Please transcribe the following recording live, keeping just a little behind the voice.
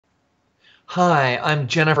Hi, I'm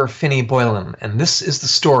Jennifer Finney Boylan, and this is the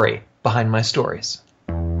story behind my stories.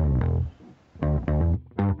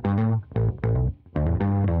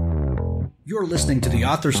 You're listening to the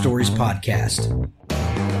Author Stories Podcast,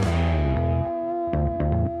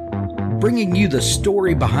 bringing you the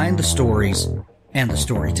story behind the stories and the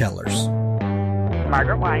storytellers.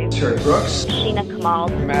 Margaret White, Tartt Brooks, Sheena Kamal,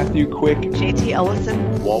 Matthew Quick, J.T.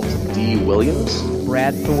 Ellison, Walt D. Williams,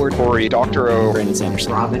 Brad Thor, Corey, Dr. O, Brandon Sanders,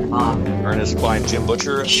 Robin Mom, Ernest Klein, Jim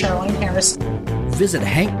Butcher, Sherwin Harris. Visit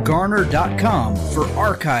hankgarner.com for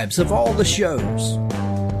archives of all the shows.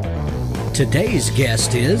 Today's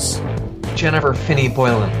guest is Jennifer Finney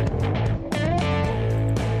Boylan.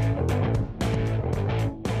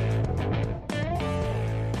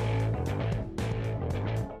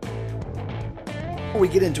 Before we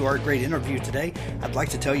get into our great interview today, I'd like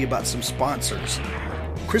to tell you about some sponsors.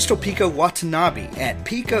 Crystal Pico Watanabe at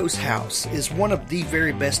Pico's House is one of the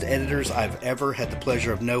very best editors I've ever had the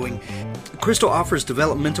pleasure of knowing. Crystal offers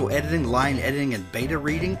developmental editing, line editing, and beta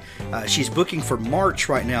reading. She's booking for March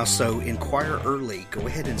right now, so inquire early. Go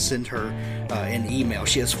ahead and send her an email.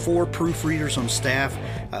 She has 4 proofreaders on staff,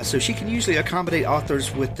 so she can usually accommodate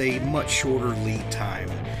authors with a much shorter lead time.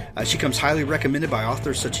 She comes highly recommended by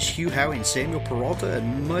authors such as Hugh Howey and Samuel Peralta,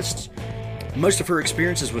 and most of her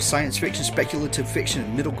experiences with science fiction, speculative fiction,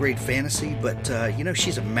 and middle grade fantasy, but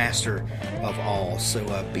she's a master of all, so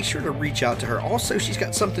be sure to reach out to her. Also, she's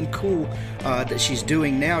got something cool that she's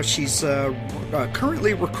doing now. She's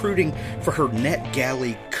currently recruiting for her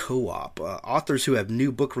NetGalley co-op. Authors who have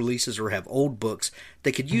new book releases or have old books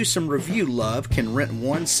they could use some review love can rent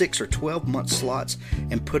 1, 6, or 12-month slots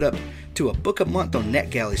and put up to a book a month on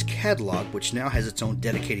NetGalley's catalog, which now has its own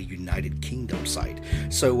dedicated United Kingdom site.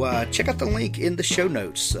 So check out the link in the show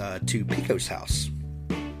notes to Pico's House.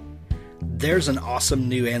 There's an awesome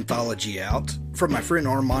new anthology out from my friend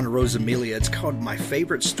Armand Rosamilia. It's called My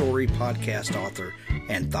Favorite Story Podcast Author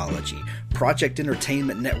Anthology. Project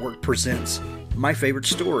Entertainment Network presents My Favorite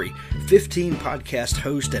Story. 15 podcast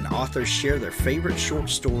hosts and authors share their favorite short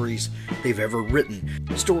stories they've ever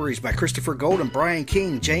written. Stories by Christopher Golden, Brian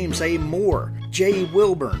King, James A. Moore, Jay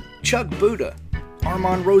Wilburn, Chuck Buda,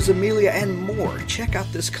 Armand Rosamilia, and more. Check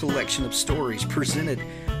out this collection of stories presented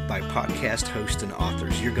by podcast hosts and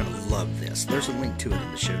authors. You're going to love this. There's a link to it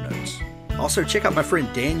in the show notes. Also, check out my friend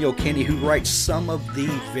Daniel Kinney, who writes some of the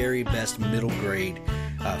very best middle grade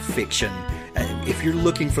fiction. If you're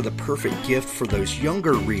looking for the perfect gift for those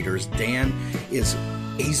younger readers,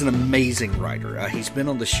 he's an amazing writer. He's been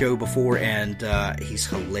on the show before, and he's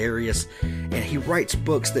hilarious, and he writes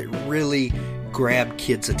books that really grab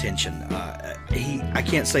kids' attention. I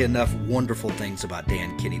can't say enough wonderful things about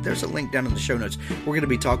Dan Kinney. There's a link down in the show notes. We're going to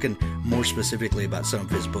be talking more specifically about some of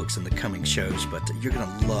his books in the coming shows, but you're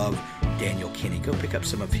going to love Daniel Kinney. Go pick up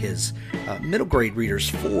some of his middle grade readers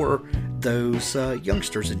for those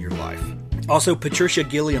youngsters in your life. Also, Patricia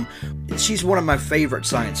Gilliam. She's one of my favorite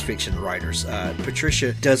science fiction writers.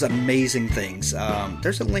 Patricia does amazing things.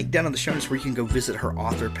 There's a link down in the show notes where you can go visit her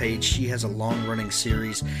author page. She has a long-running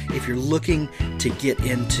series. If you're looking to get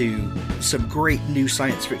into some great new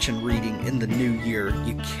science fiction reading in the new year,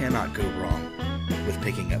 you cannot go wrong with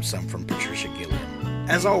picking up some from Patricia Gilliam.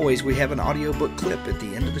 As always, we have an audiobook clip at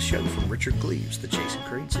the end of the show from Richard Cleaves, the Jason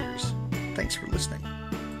Crane series. Thanks for listening.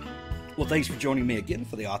 Well, thanks for joining me again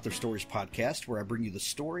for the Author Stories Podcast, where I bring you the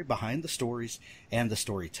story behind the stories and the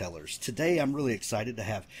storytellers. Today, I'm really excited to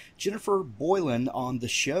have Jennifer Boylan on the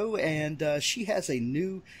show, and she has a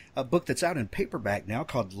new book that's out in paperback now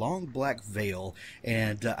called Long Black Veil,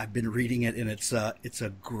 and I've been reading it, and it's a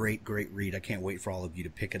great, great read. I can't wait for all of you to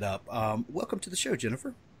pick it up. Welcome to the show,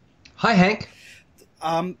 Jennifer. Hi, Hank.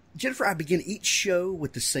 Jennifer, I begin each show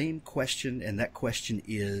with the same question, and that question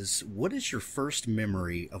is, what is your first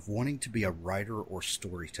memory of wanting to be a writer or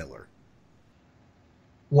storyteller?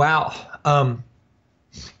 Wow.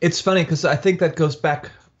 It's funny because I think that goes back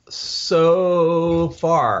so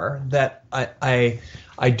far that I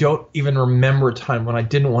don't even remember a time when I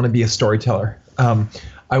didn't want to be a storyteller.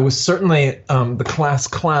 I was certainly the class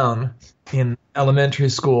clown in elementary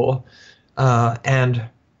school, and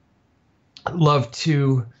loved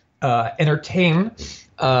to entertain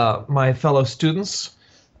my fellow students.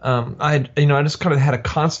 I just kind of had a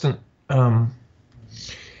constant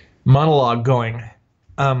monologue going.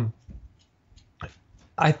 I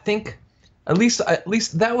think at least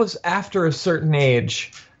that was after a certain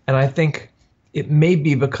age, and I think it may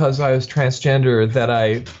be because I was transgender that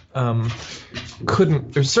I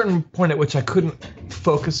couldn't. There's a certain point at which I couldn't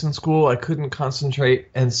focus in school. I couldn't concentrate,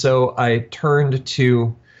 and so I turned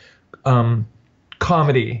to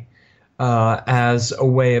comedy as a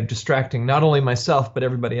way of distracting not only myself but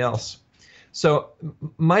everybody else. So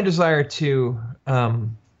my desire to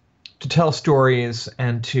tell stories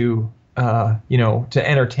and to to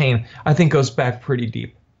entertain, I think goes back pretty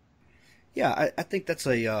deep. Yeah, I think that's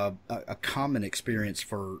a common experience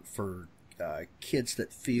for kids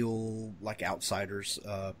that feel like outsiders.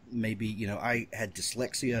 Maybe, I had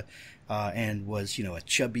dyslexia and was, a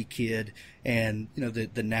chubby kid, and,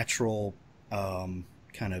 the natural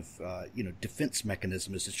kind of, defense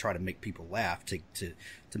mechanism is to try to make people laugh, to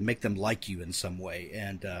make them like you in some way.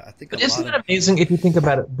 And I think isn't it amazing if you think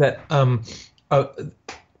about it that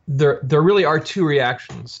there really are two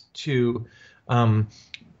reactions to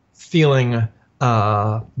feeling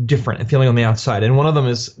different and feeling on the outside, and one of them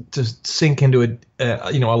is to sink into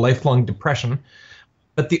a lifelong depression,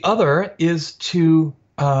 but the other is to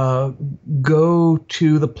go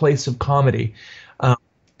to the place of comedy,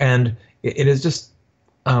 and it is just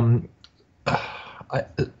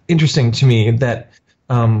interesting to me that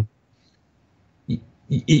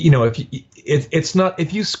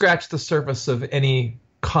if you scratch the surface of any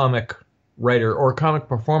comic writer or comic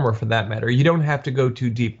performer for that matter, you don't have to go too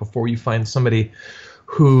deep before you find somebody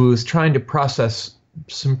who's trying to process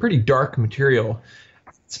some pretty dark material.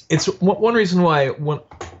 It's one reason why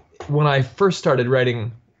when I first started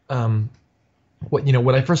writing,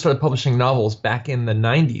 when I first started publishing novels back in the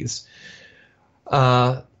 90s,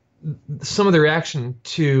 some of the reaction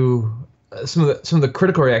to some of the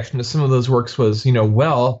critical reaction to some of those works was,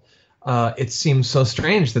 it seems so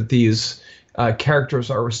strange that these characters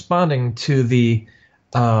are responding to the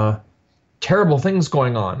terrible things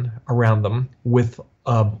going on around them with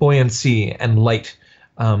buoyancy and light.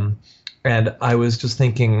 And I was just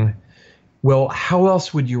thinking, well, how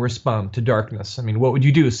else would you respond to darkness? I mean, what would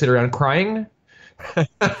you do? Sit around crying?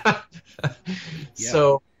 Yeah.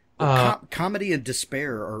 So comedy and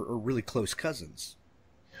despair are really close cousins.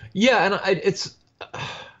 Yeah, and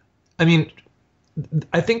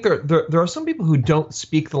I think there are some people who don't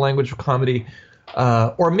speak the language of comedy,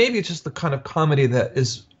 or maybe it's just the kind of comedy that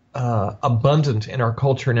is abundant in our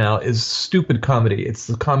culture now is stupid comedy. It's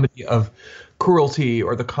the comedy of cruelty,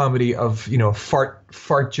 or the comedy of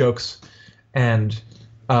fart jokes, and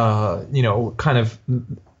kind of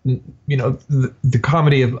the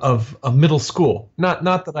comedy of middle school. Not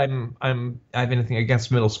that I have anything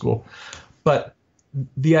against middle school, but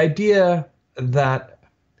the idea that,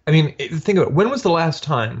 think of it. When was the last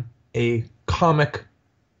time a comic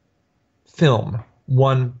film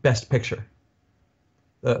won Best Picture?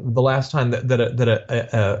 The last time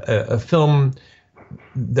that a film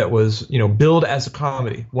that was billed as a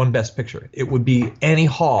comedy won Best Picture, it would be Annie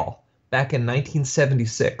Hall back in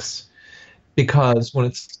 1976. Because when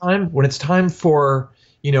it's time for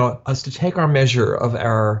us to take our measure of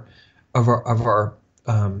our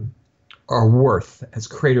worth as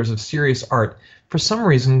creators of serious art, for some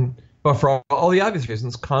reason, but for all the obvious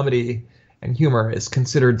reasons, comedy and humor is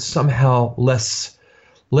considered somehow less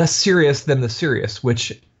serious than the serious,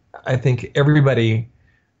 which I think everybody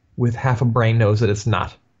with half a brain knows that it's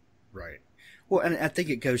not. Right. Well, and I think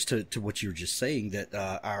it goes to what you were just saying, that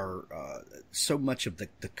our so much of the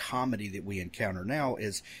comedy that we encounter now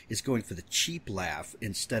is going for the cheap laugh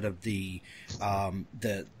instead of the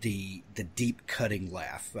deep cutting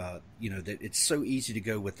laugh. That it's so easy to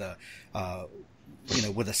go with a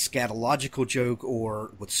scatological joke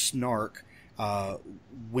or with snark,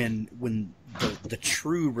 when the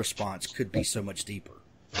true response could be so much deeper.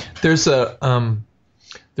 There's a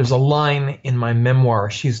line in my memoir,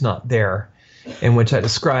 She's Not There, in which I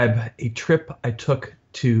describe a trip I took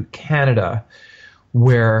to Canada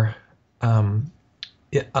where among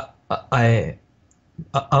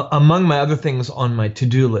my other things on my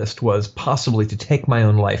to-do list was possibly to take my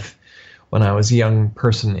own life when I was a young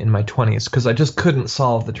person in my 20s, because I just couldn't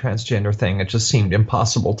solve the transgender thing. It just seemed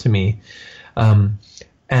impossible to me. And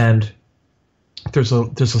there's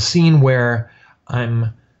a scene where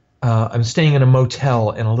I'm staying in a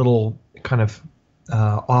motel in a little kind of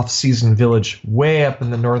off-season village way up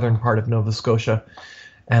in the northern part of Nova Scotia,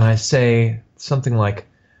 and I say something like,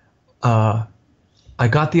 I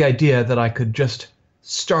got the idea that I could just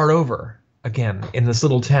start over again in this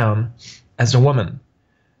little town as a woman.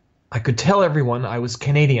 I could tell everyone I was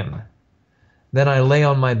Canadian. Then I lay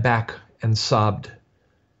on my back and sobbed.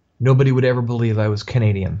 Nobody would ever believe I was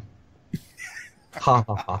Canadian. Ha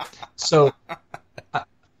ha ha. So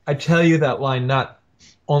I tell you that line not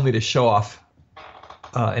only to show off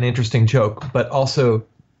an interesting joke, but also,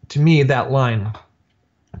 to me, that line,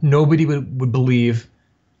 nobody would believe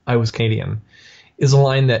I was Canadian, is a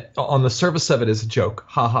line that on the surface of it is a joke.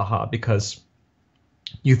 Ha ha ha, because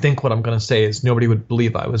you think what I'm going to say is nobody would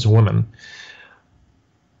believe I was a woman.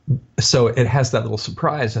 so it has that little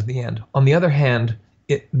surprise at the end. On the other hand,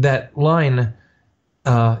 that line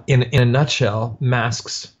in a nutshell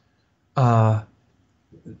masks a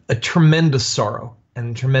tremendous sorrow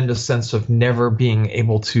and tremendous sense of never being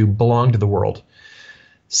able to belong to the world.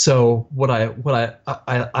 So what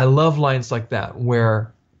I love lines like that,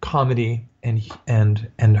 where comedy and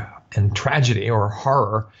tragedy or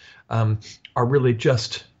horror are really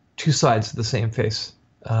just two sides of the same face.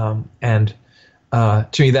 And to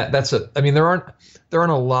me, that's a. I mean, there aren't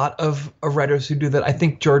a lot of writers who do that. I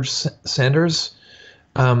think George Sanders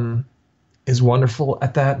is wonderful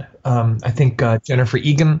at that. I think Jennifer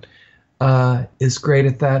Egan is great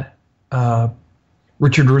at that.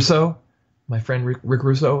 Richard Russo, my friend Rick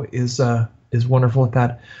Russo, is wonderful at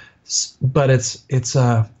that. But it's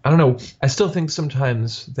I don't know. I still think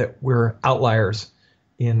sometimes that we're outliers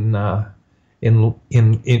in the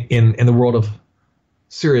world of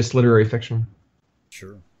serious literary fiction.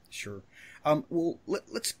 Sure. Well,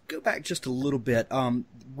 let's go back just a little bit.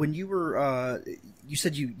 When you were, you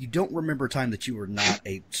said you don't remember a time that you were not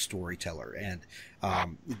a storyteller and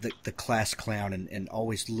the class clown and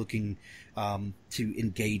always looking to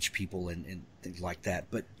engage people and things like that.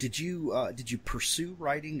 But did you pursue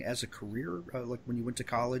writing as a career, like when you went to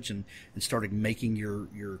college and started making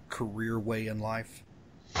your career way in life?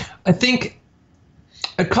 I think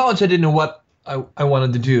at college I didn't know what I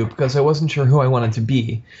wanted to do because I wasn't sure who I wanted to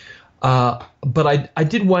be. But I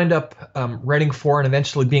did wind up writing for and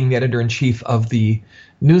eventually being the editor-in-chief of the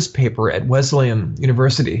newspaper at Wesleyan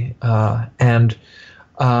University. And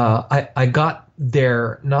I got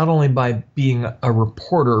there not only by being a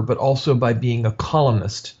reporter, but also by being a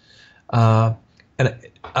columnist. And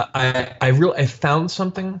I found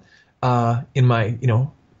something in my,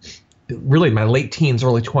 really my late teens,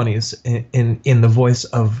 early 20s in the voice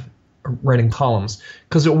of writing columns,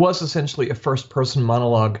 because it was essentially a first-person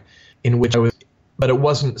monologue in which I was, but it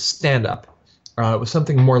wasn't stand-up. It was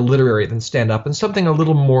something more literary than stand-up, and something a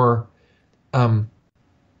little more,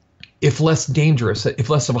 if less dangerous, if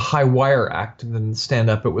less of a high-wire act than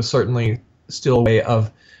stand-up. It was certainly still a way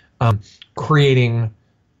of creating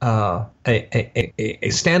a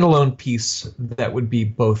standalone piece that would be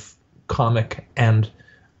both comic and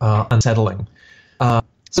unsettling.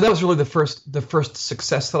 So that was really the first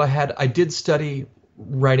success that I had. I did study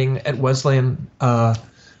writing at Wesleyan. I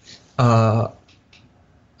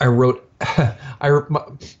wrote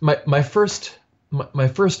my first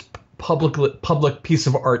public piece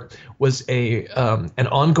of art was an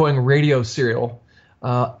ongoing radio serial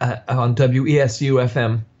on WESU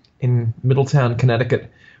FM in Middletown, Connecticut,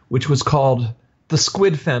 which was called The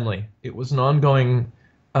Squid Family. It was an ongoing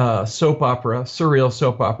soap opera, surreal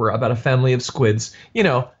soap opera about a family of squids.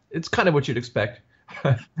 It's kind of what you'd expect.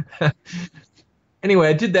 Anyway,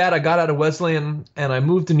 I did that. I got out of Wesleyan and I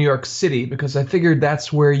moved to New York City because I figured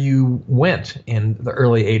that's where you went in the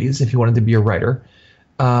early 80s if you wanted to be a writer.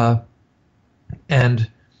 And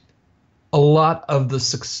a lot of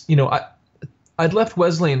the, I'd left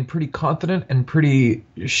Wesleyan pretty confident and pretty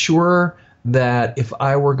sure that if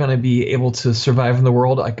I were going to be able to survive in the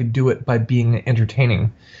world, I could do it by being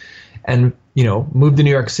entertaining. And, moved to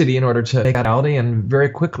New York City in order to make that reality. And very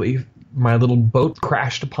quickly, my little boat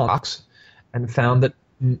crashed upon rocks and found that,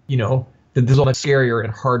 that this was much scarier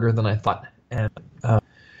and harder than I thought. And,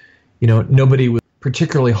 nobody was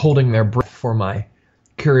particularly holding their breath for my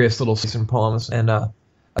curious little season poems. And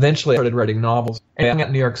eventually I started writing novels. And I hung out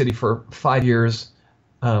in New York City for 5 years.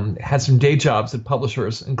 Had some day jobs at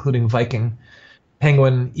publishers, including Viking,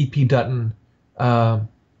 Penguin, E.P. Dutton. I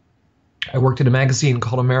worked at a magazine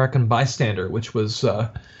called American Bystander, which was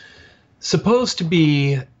supposed to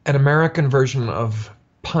be an American version of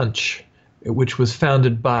Punch, which was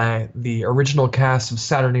founded by the original cast of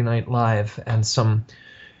Saturday Night Live and some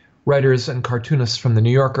writers and cartoonists from The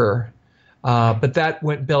New Yorker. But that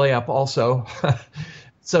went belly up also.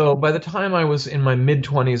 So by the time I was in my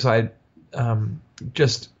mid-20s, I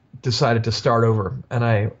just decided to start over, and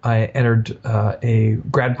I entered a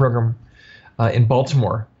grad program in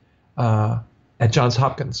Baltimore at Johns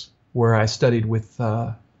Hopkins, where I studied with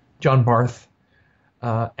John Barth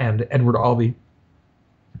and Edward Albee.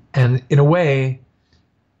 And in a way,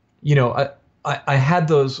 I had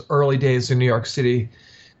those early days in New York City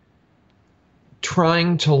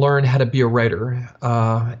trying to learn how to be a writer,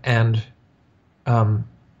 and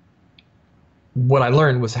what I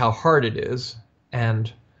learned was how hard it is.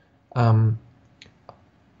 And, my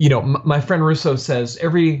friend Russo says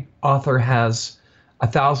every author has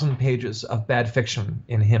 1,000 pages of bad fiction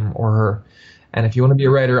in him or her. And if you want to be a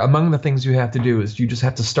writer, among the things you have to do is you just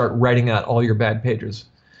have to start writing out all your bad pages.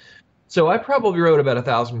 So I probably wrote about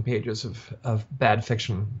 1,000 pages of bad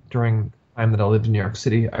fiction during the time that I lived in New York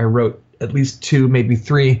City. I wrote at least 2, maybe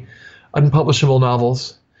 3 unpublishable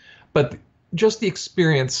novels. But just the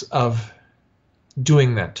experience of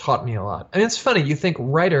doing that taught me a lot. I mean, it's funny. You think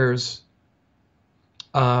writers,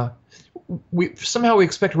 we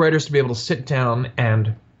expect writers to be able to sit down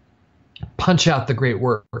and punch out the great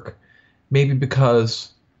work, maybe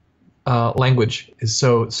because language is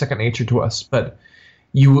so second nature to us. But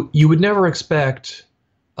you would never expect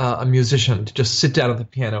a musician to just sit down at the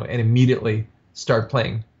piano and immediately start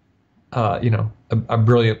playing, a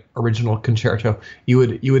brilliant original concerto. You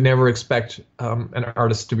would never expect an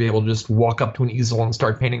artist to be able to just walk up to an easel and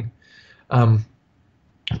start painting.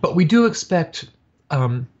 But we do expect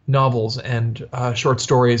novels and short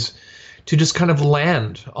stories to just kind of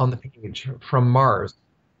land on the page from Mars.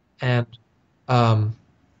 And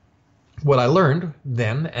what I learned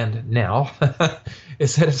then and now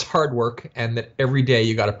is that it's hard work and that every day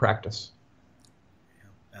you got to practice.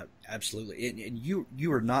 Absolutely. And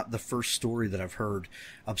you are not the first story that I've heard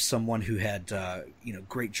of someone who had,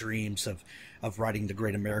 great dreams of writing the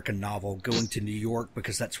great American novel, going to New York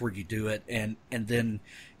because that's where you do it. And then,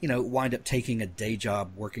 wind up taking a day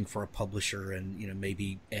job working for a publisher and,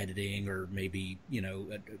 maybe editing or maybe,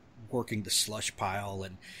 working the slush pile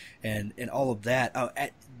and all of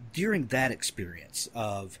that. During that experience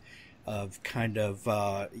of kind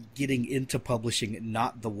of getting into publishing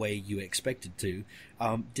not the way you expected to,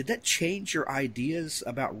 did that change your ideas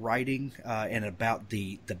about writing and about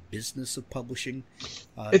the business of publishing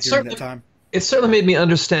during that time? It certainly made me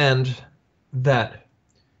understand that,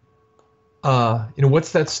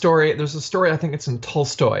 what's that story? There's a story, I think it's in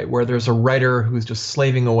Tolstoy, where there's a writer who's just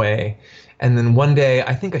slaving away. And then one day,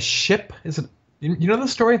 I think a ship, you know the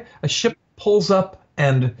story? A ship pulls up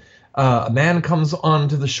and a man comes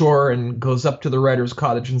onto the shore and goes up to the writer's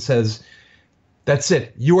cottage and says, "That's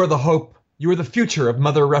it. You are the hope. You are the future of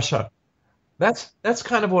Mother Russia." That's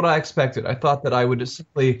kind of what I expected. I thought that I would just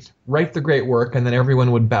simply write the great work and then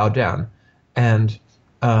everyone would bow down. And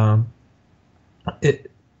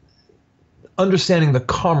understanding the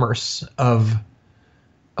commerce of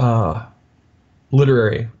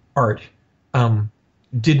literary art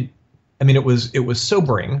it was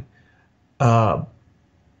sobering.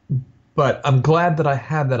 But I'm glad that I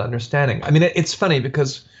had that understanding. I mean, it's funny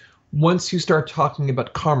because once you start talking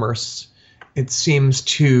about commerce, it seems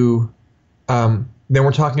to then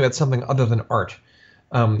we're talking about something other than art.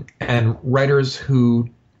 And writers who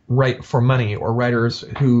write for money or writers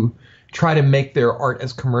who try to make their art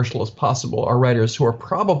as commercial as possible are writers who are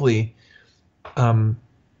probably going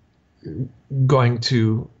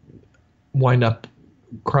to wind up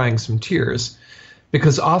crying some tears.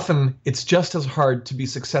 Because often it's just as hard to be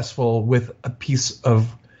successful with a piece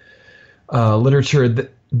of literature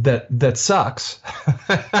that sucks,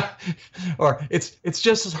 or it's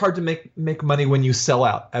just as hard to make money when you sell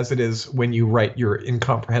out as it is when you write your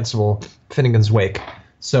incomprehensible Finnegan's Wake.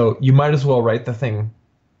 So you might as well write the thing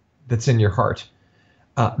that's in your heart.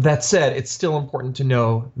 That said, it's still important to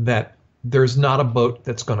know that there's not a boat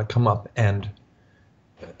that's going to come up and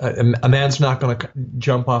a man's not going to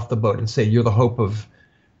jump off the boat and say you're the hope of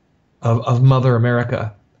Mother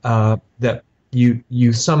America. That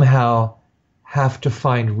you somehow have to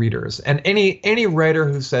find readers, and any writer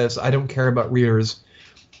who says I don't care about readers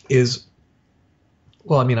is,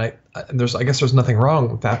 well, I mean, I guess there's nothing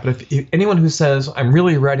wrong with that. But if anyone who says I'm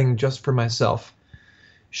really writing just for myself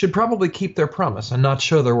should probably keep their promise and not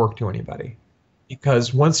show their work to anybody,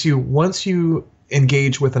 because once you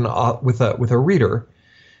engage with a reader,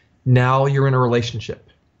 now you're in a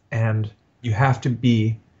relationship, and you have to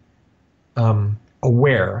be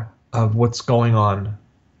aware of what's going on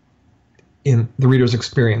in the reader's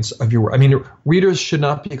experience of your work. I mean, readers should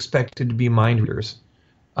not be expected to be mind readers.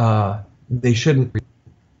 They shouldn't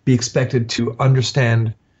be expected to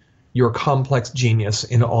understand your complex genius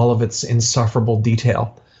in all of its insufferable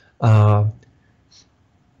detail. At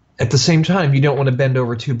the same time, you don't want to bend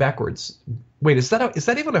over too backwards. Wait, is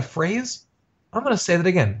that even a phrase? I'm going to say that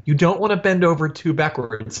again. You don't want to bend over too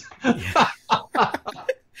backwards.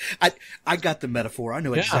 I got the metaphor. I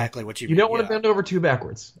know exactly what you mean. You don't want to bend over too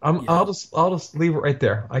backwards. I'll just leave it right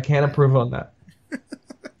there. I can't improve on that.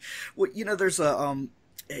 Well, there's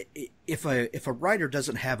if a writer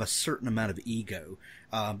doesn't have a certain amount of ego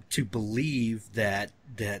to believe that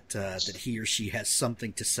he or she has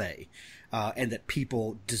something to say, and that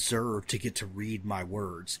people deserve to get to read my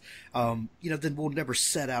words, then we'll never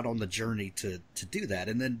set out on the journey to do that.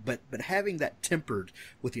 And then, but having that tempered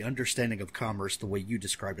with the understanding of commerce, the way you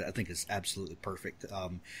described it, I think is absolutely perfect.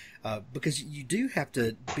 Because you do have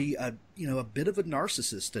to be a bit of a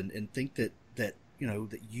narcissist and think that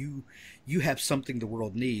you have something the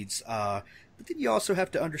world needs. But then you also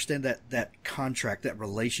have to understand that contract, that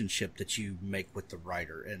relationship that you make with the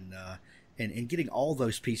writer, and getting all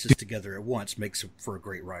those pieces together at once makes for a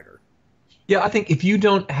great writer. Yeah, I think if you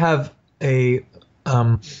don't have a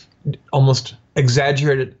almost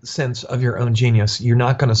exaggerated sense of your own genius, you're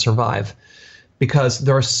not going to survive, because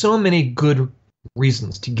there are so many good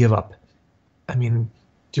reasons to give up. I mean,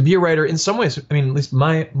 to be a writer, in some ways, I mean, at least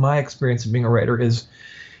my experience of being a writer is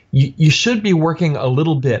you should be working a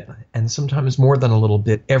little bit, and sometimes more than a little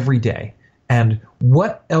bit, every day. And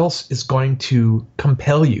what else is going to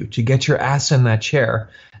compel you to get your ass in that chair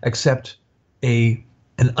except an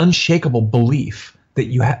unshakable belief that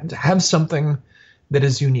you have something that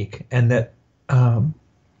is unique and that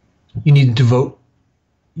you need to devote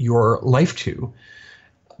your life to?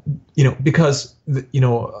 Because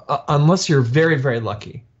unless you're very, very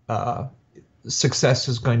lucky, success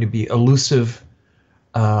is going to be elusive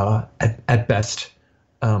at best,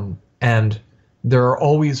 and there are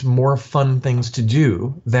always more fun things to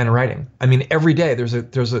do than writing. I mean, every day there's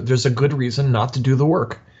a good reason not to do the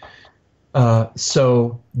work.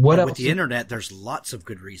 So what else? With the internet, there's lots of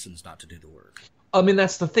good reasons not to do the work. I mean,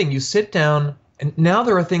 that's the thing. You sit down, and now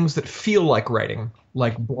there are things that feel like writing,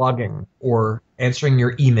 like blogging or answering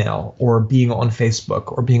your email or being on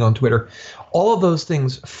Facebook or being on Twitter. All of those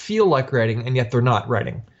things feel like writing, and yet they're not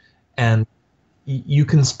writing. And you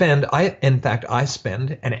can spend, I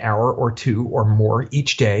spend an hour or two or more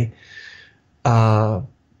each day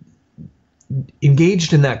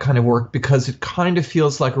engaged in that kind of work, because it kind of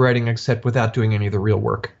feels like writing, except without doing any of the real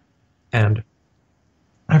work. And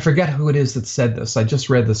I forget who it is that said this. I just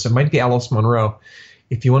read this. It might be Alice Munro.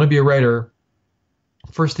 If you want to be a writer,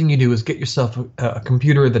 first thing you do is get yourself a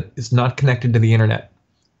computer that is not connected to the internet.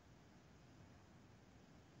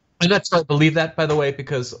 I'm not sure I believe that, by the way,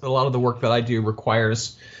 because a lot of the work that I do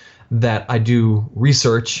requires that I do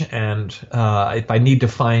research, and if I need to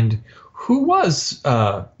find who was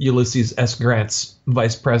Ulysses S. Grant's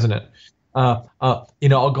vice president, I'll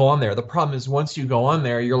go on there. The problem is, once you go on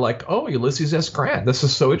there, you're like, oh, Ulysses S. Grant, this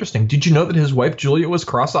is so interesting. Did you know that his wife Julia was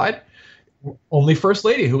cross-eyed? Only first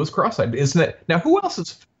lady who was cross-eyed, isn't it? Now, who else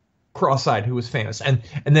is cross-eyed who was famous? And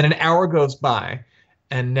then an hour goes by,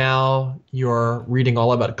 and now you're reading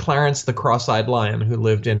all about Clarence the cross-eyed lion who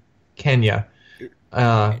lived in Kenya.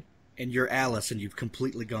 And you're Alice, and you've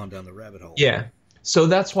completely gone down the rabbit hole. Yeah. So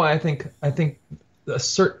that's why I think a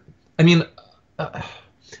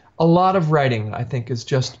lot of writing, I think, is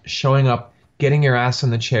just showing up, getting your ass in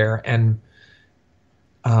the chair, and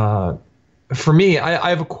for me, I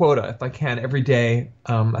have a quota, if I can, every day,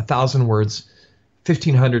 1,000 words,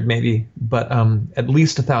 1,500 maybe, but at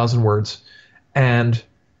least 1,000 words. And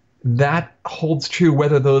that holds true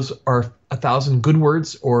whether those are 1,000 good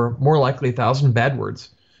words or more likely 1,000 bad words,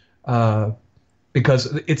 because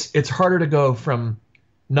it's harder to go from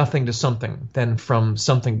nothing to something than from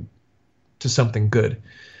something to something good.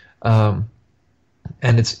 And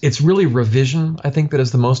it's really revision, I think, that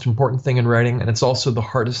is the most important thing in writing, and it's also the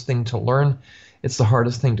hardest thing to learn. It's the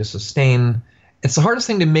hardest thing to sustain. It's the hardest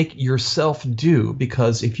thing to make yourself do,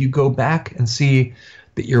 because if you go back and see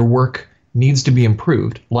that your work needs to be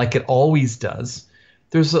improved, like it always does,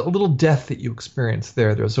 there's a little death that you experience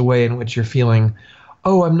there. There's a way in which you're feeling,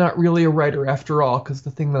 oh, I'm not really a writer after all because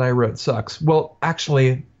the thing that I wrote sucks. Well,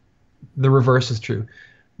 actually, the reverse is true.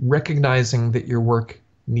 Recognizing that your work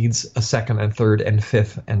needs a second and third and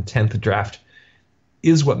fifth and 10th draft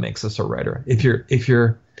is what makes us a writer. If you're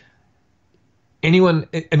anyone,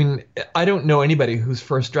 I mean, I don't know anybody whose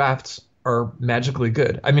first drafts are magically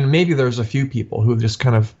good. I mean, maybe there's a few people who just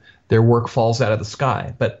kind of, their work falls out of the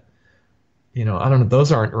sky, but I don't know.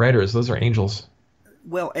 Those aren't writers. Those are angels.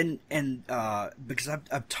 Well, and because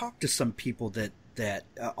I've talked to some people that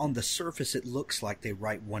on the surface it looks like they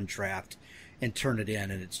write one draft and turn it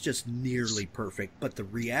in, and it's just nearly perfect. But the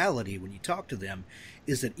reality, when you talk to them,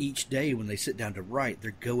 is that each day when they sit down to write,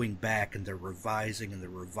 they're going back and they're revising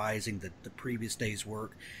the previous day's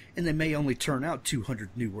work, and they may only turn out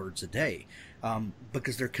 200 new words a day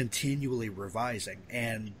because they're continually revising.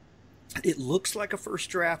 And it looks like a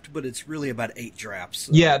first draft, but it's really about 8 drafts.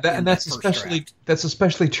 Yeah, that's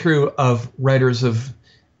especially true of writers of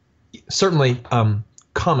certainly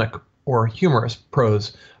comic or humorous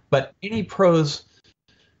prose, but any prose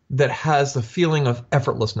that has the feeling of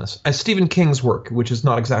effortlessness. As Stephen King's work, which is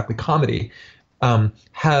not exactly comedy,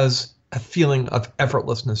 has a feeling of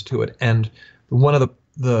effortlessness to it. And one of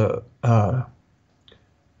the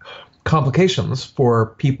complications for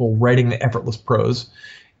people writing the effortless prose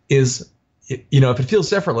is, if it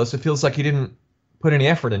feels effortless, it feels like you didn't put any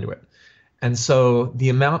effort into it. And so the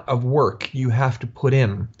amount of work you have to put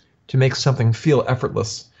in to make something feel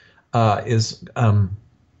effortless is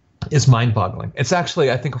mind-boggling. It's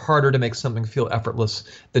actually, I think, harder to make something feel effortless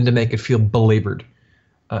than to make it feel belabored.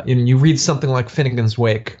 And you read something like Finnegan's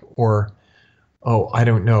Wake or, I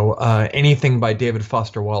don't know, anything by David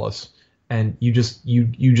Foster Wallace, and you just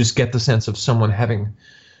get the sense of someone having,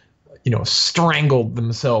 strangled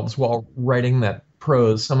themselves while writing that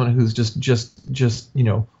prose. Someone who's just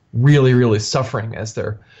really, really suffering as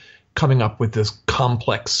they're coming up with this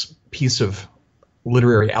complex piece of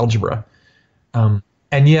literary algebra.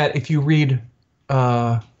 And yet, if you read,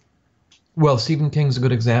 Stephen King's a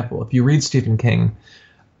good example. If you read Stephen King,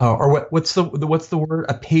 or what's the word?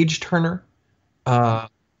 A page turner,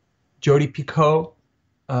 Jodi Picoult,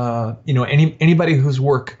 anybody whose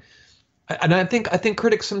work, and I think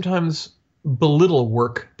critics sometimes belittle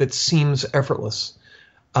work that seems effortless,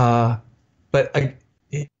 but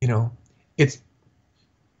it's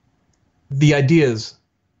the ideas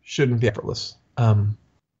shouldn't be effortless.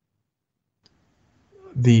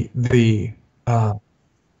 The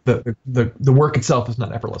work itself is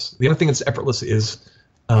not effortless. The only thing that's effortless is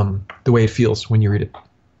the way it feels when you read it.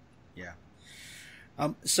 Yeah.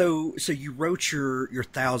 So you wrote your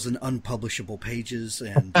 1,000 unpublishable pages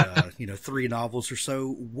and 3 novels or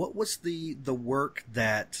so. What was the work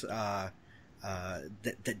that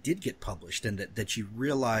did get published and that you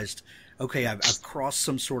realized, okay, I've crossed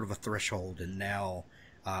some sort of a threshold and now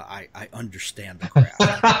I understand the craft.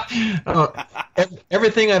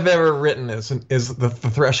 Everything I've ever written is the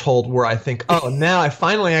threshold where I think, now I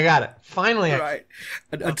got it. Finally, right.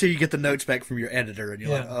 Until you get the notes back from your editor and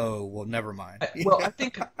you're like, never mind. I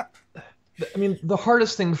think, the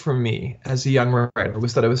hardest thing for me as a young writer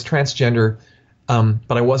was that I was transgender,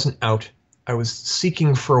 but I wasn't out. I was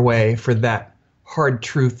seeking for a way for that hard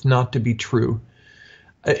truth not to be true.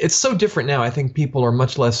 It's so different now. I think people are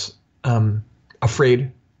much less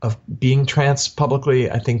afraid of being trans publicly.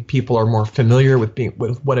 I think people are more familiar with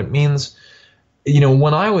what it means.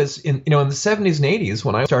 When I was in the 70s and 80s,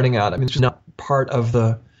 when I was starting out, it's not part of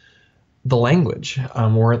the language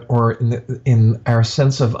or in our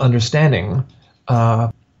sense of understanding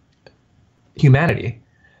humanity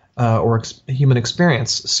or human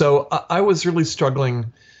experience. So I was really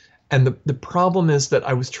struggling. And the problem is that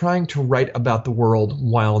I was trying to write about the world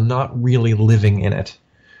while not really living in it.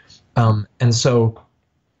 And so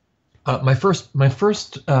my first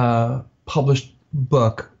published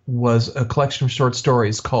book was a collection of short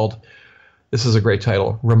stories called, this is a great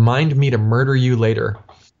title, Remind Me to Murder You Later,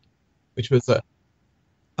 which was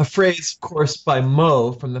a phrase, of course, by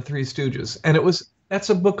Moe from the Three Stooges. And that's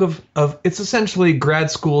a book of it's essentially grad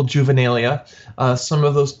school juvenilia. Some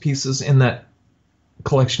of those pieces in that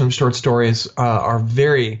collection of short stories are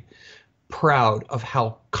very proud of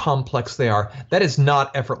how complex they are. That is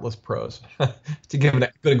not effortless prose. To give a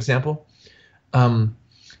good example,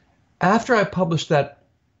 after I published that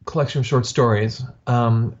collection of short stories,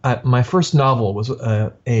 my first novel was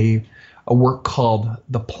a work called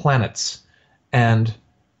The Planets, and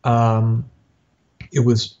it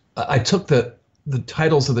was I took the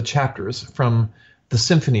titles of the chapters from The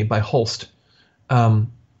Symphony by Holst.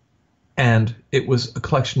 And it was a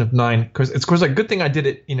collection of 9. Of course, a good thing I did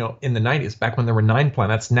it, in the 90s, back when there were 9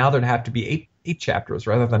 planets. Now there'd have to be 8 chapters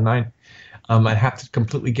rather than 9. I'd have to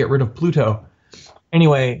completely get rid of Pluto.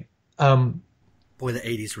 Anyway. Boy, the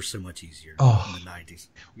 80s were so much easier than the 90s.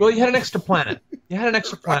 Well, you had an extra planet.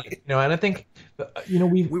 Right. And I think,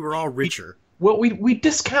 we were all richer. We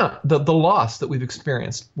discount the loss that we've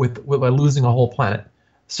experienced with by losing a whole planet.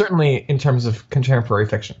 Certainly in terms of contemporary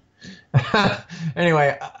fiction.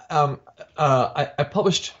 Anyway, I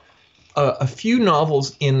published a few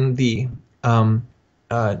novels in the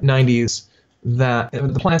 90s that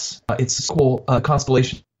the planets, it's cool,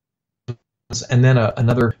 constellations, and then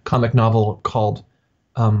another comic novel called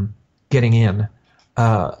Getting In,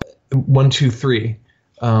 1, 2, 3,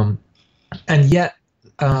 and yet,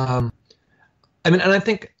 and I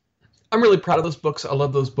think I'm really proud of those books. I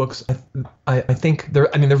love those books. I think they're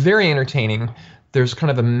very entertaining. There's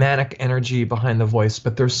kind of a manic energy behind the voice,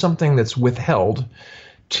 but there's something that's withheld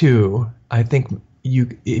too. I think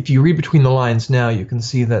if you read between the lines now, you can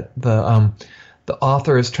see that the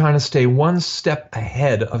author is trying to stay one step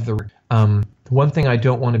ahead of the the one thing I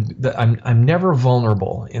don't want to, I'm never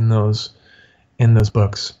vulnerable in those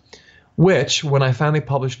books. Which, when I finally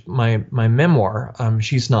published my memoir,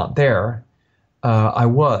 She's Not There, I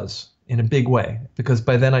was in a big way, because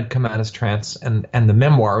by then I'd come out as trans, and the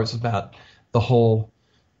memoir was about the whole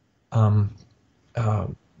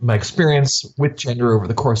my experience with gender over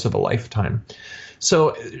the course of a lifetime.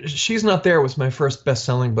 So She's Not There was my first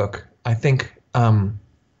best-selling book, I think, and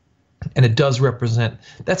it does represent,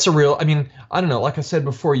 that's a real, I mean, I don't know, like I said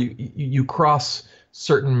before, you cross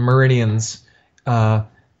certain meridians.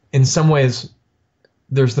 In some ways,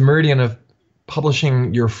 there's the meridian of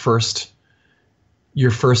publishing your first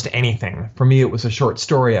anything. For me, it was a short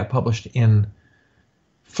story I published in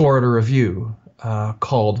Florida Review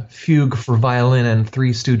called Fugue for Violin and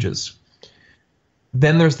Three Stooges.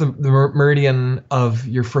 Then there's the meridian of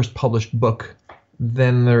your first published book.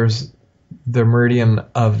 Then there's the meridian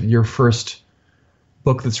of your first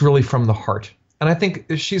book that's really from the heart. And I think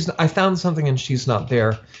I found something in She's Not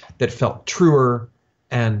There that felt truer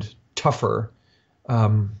and tougher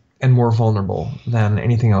and more vulnerable than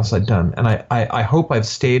anything else I'd done. And I hope I've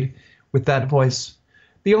stayed with that voice.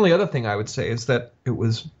 The only other thing I would say is that it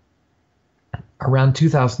was around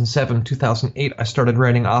 2007, 2008, I started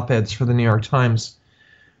writing op-eds for the New York Times.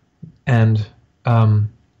 And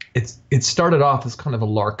it started off as kind of a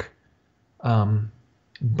lark.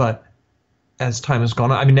 But as time has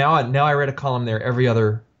gone on, I mean, now I write a column there every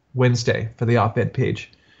other Wednesday for the op-ed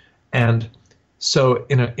page. And so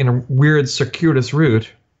in a weird circuitous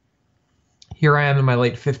route, here I am in my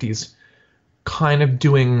late 50s, kind of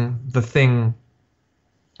doing the thing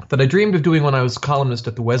that I dreamed of doing when I was a columnist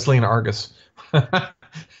at the Wesleyan Argus back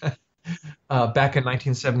in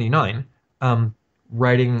 1979,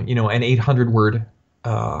 writing, an 800-word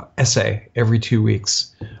essay every 2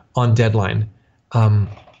 weeks on deadline. And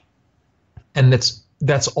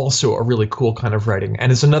that's also a really cool kind of writing,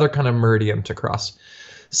 and it's another kind of meridian to cross.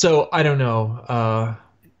 So I don't know.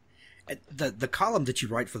 The column that you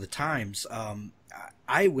write for the Times,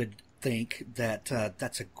 I would think that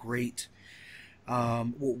that's a great.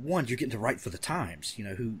 Well, one, you're getting to write for the Times.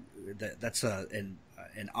 That's an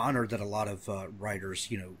honor that a lot of writers,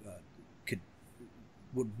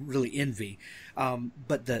 would really envy.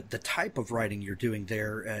 But the type of writing you're doing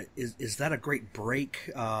there, is that a great break?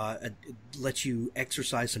 Lets you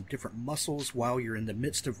exercise some different muscles while you're in the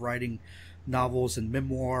midst of writing novels and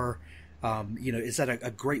memoir. Is that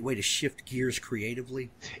a great way to shift gears creatively?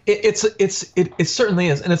 It certainly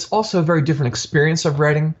is, and it's also a very different experience of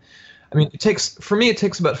writing. I mean, it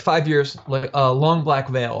takes about 5 years. Like Long Black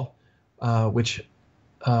Veil, which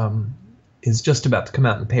is just about to come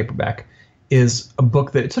out in paperback, is a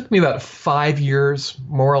book that it took me about 5 years,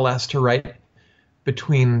 more or less, to write,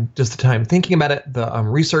 between just the time thinking about it, the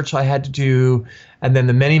research I had to do, and then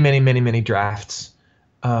the many, many, many, many drafts.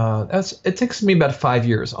 It takes me about 5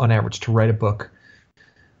 years on average to write a book.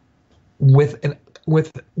 With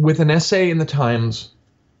an essay in the Times,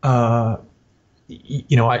 I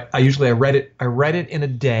write it in a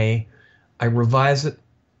day, I revise it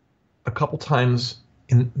a couple times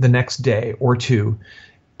in the next day or two.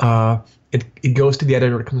 It goes to the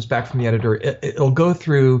editor, it comes back from the editor. It'll go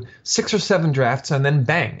through 6 or 7 drafts, and then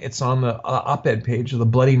bang, it's on the op-ed page of the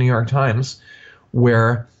bloody New York Times,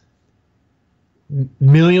 where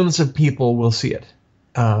millions of people will see it.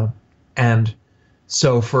 And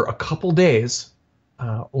so for a couple days,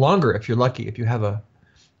 longer if you're lucky, if you have a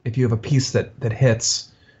piece that hits,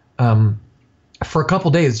 for a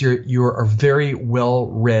couple days you're a very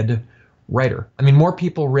well-read writer. I mean, more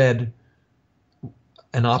people read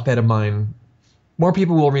an op-ed of mine. More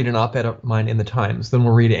people will read an op-ed of mine in the Times than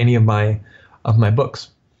will read any of my books,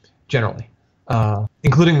 generally,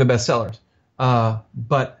 including the bestsellers.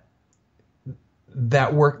 But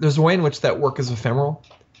that work, there's a way in which that work is ephemeral.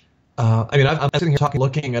 I mean, I'm sitting here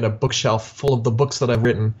looking at a bookshelf full of the books that I've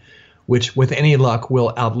written, which, with any luck,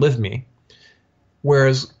 will outlive me.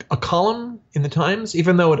 Whereas a column in the Times,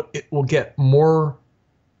 even though it will get more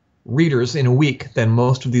readers in a week than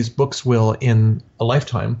most of these books will in a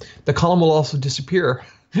lifetime, the column will also disappear.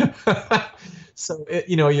 So I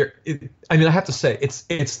have to say,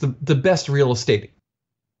 it's the best real estate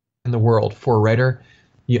in the world for a writer.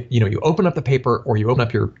 You open up the paper or you open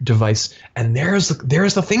up your device, and there's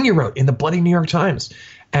the thing you wrote in the bloody New York Times,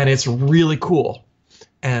 and it's really cool.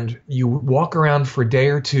 And you walk around for a day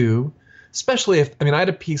or two, especially I had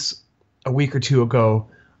a piece a week or two ago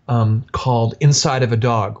called Inside of a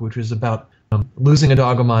Dog, which was about losing a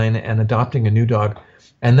dog of mine and adopting a new dog.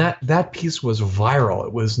 And that piece was viral.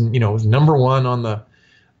 It was, it was number one on the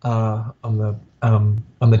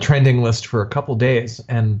trending list for a couple days.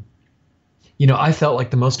 And, I felt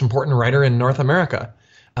like the most important writer in North America.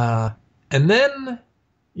 And then,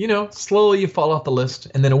 slowly you fall off the list,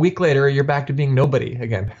 and then a week later you're back to being nobody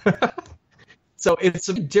again. So it's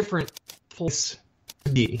a different place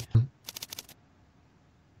to be.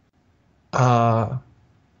 I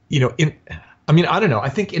don't know. I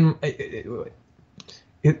think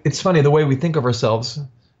it's funny the way we think of ourselves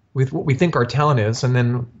with what we think our talent is, and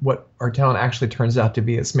then what our talent actually turns out to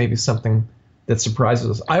be is maybe something that surprises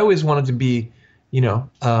us. I always wanted to be,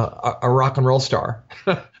 a rock and roll star.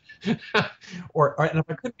 And if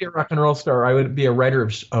I couldn't be a rock and roll star, I would be a writer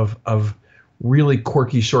of really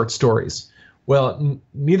quirky short stories. Well,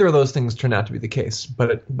 neither of those things turned out to be the case.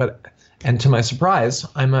 But to my surprise,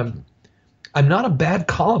 I'm not a bad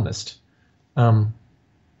columnist.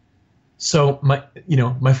 So my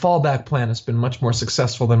fallback plan has been much more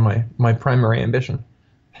successful than my primary ambition.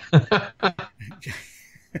 That's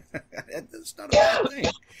not a bad thing.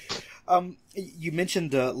 You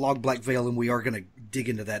mentioned Log Black Veil, and we are going to dig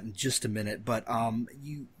into that in just a minute. But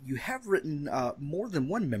you have written more than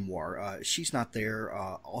one memoir. She's Not There,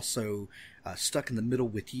 also Stuck in the Middle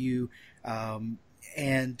with You.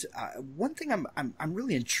 And one thing I'm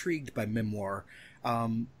really intrigued by memoir,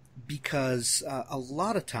 because a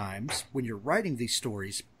lot of times when you're writing these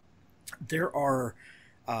stories, there are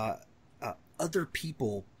other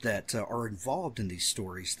people that are involved in these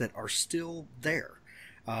stories that are still there.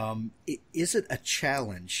 Is it a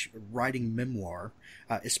challenge writing memoir,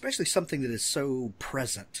 especially something that is so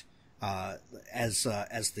present as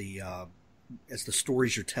the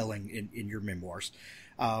stories you're telling in your memoirs?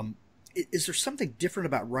 Is there something different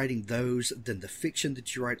about writing those than the fiction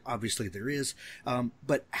that you write? Obviously there is,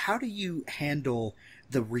 but how do you handle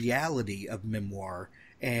the reality of memoir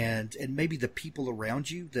and maybe the people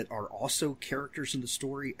around you that are also characters in the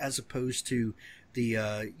story, as opposed to the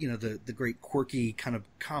great quirky kind of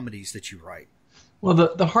comedies that you write? Well,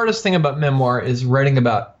 the hardest thing about memoir is writing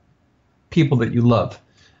about people that you love,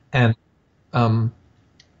 and and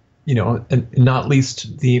not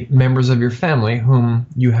least the members of your family whom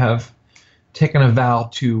you have taken a vow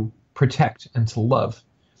to protect and to love.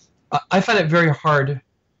 I find it very hard.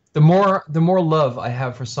 The more love I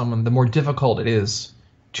have for someone, the more difficult it is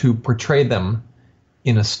to portray them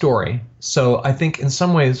in a story. So I think in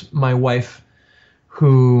some ways my wife,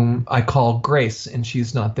 whom I call Grace, and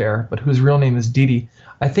she's not there, but whose real name is Dee Dee,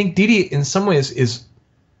 I think Dee Dee in some ways is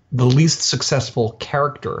the least successful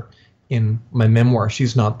character in my memoir,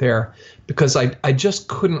 She's Not There, because I just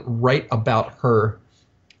couldn't write about her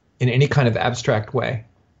in any kind of abstract way.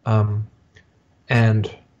 I'm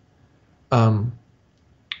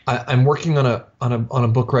working on a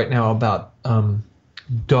book right now about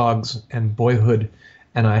dogs and boyhood,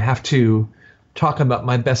 and I have to talk about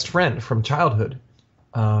my best friend from childhood,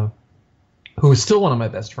 who is still one of my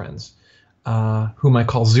best friends, whom I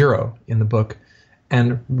call Zero in the book.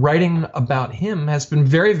 And writing about him has been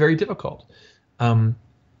very, very difficult. The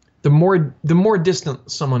more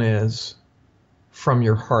distant someone is from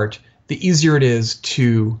your heart, the easier it is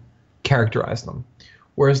to characterize them.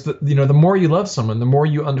 Whereas the more you love someone, the more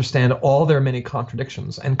you understand all their many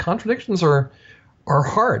contradictions, and contradictions are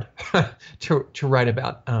hard to write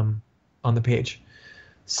about on the page.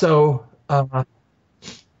 So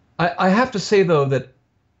I have to say, though, that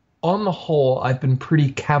on the whole, I've been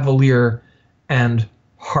pretty cavalier and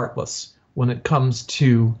heartless when it comes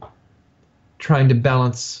to trying to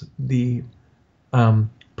balance the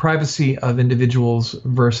privacy of individuals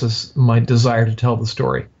versus my desire to tell the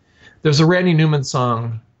story. There's a Randy Newman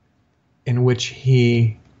song in which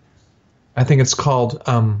I think it's called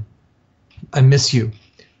I Miss You,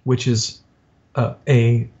 which is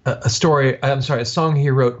a song he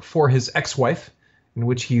wrote for his ex-wife, in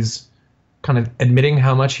which he's kind of admitting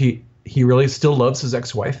how much he really still loves his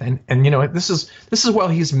ex-wife, and this is while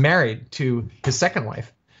he's married to his second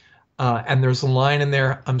wife, and there's a line in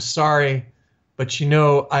there, "I'm sorry, but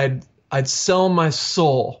I'd sell my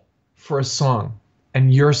soul for a song,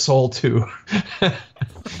 and your soul too."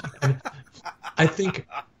 And I think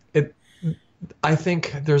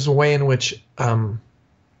there's a way in which I'm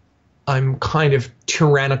kind of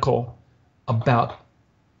tyrannical about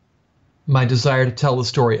my desire to tell the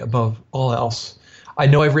story above all else. I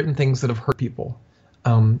know I've written things that have hurt people.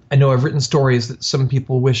 I know I've written stories that some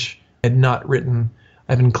people wish I had not written.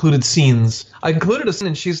 I've included scenes. I included a scene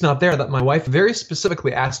in She's Not There that my wife very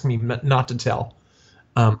specifically asked me not to tell.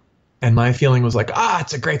 And my feeling was like,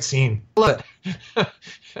 it's a great scene. I love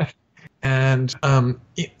it. And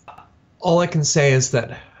all I can say is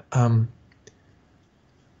that,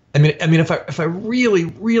 if I really,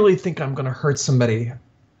 really think I'm going to hurt somebody,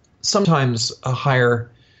 sometimes a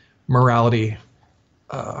higher morality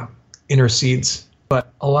intercedes.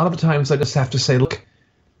 But a lot of the times I just have to say, look,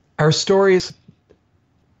 our stories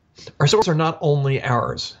are not only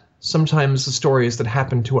ours. Sometimes the stories that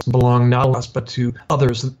happen to us belong not to us, but to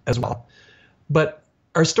others as well. But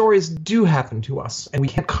our stories do happen to us, and we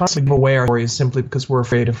can't constantly give away our stories simply because we're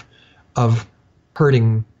afraid of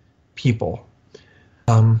hurting people.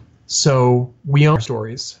 So we own our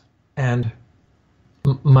stories, and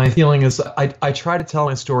my feeling is I try to tell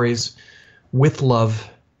my stories with love,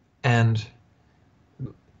 and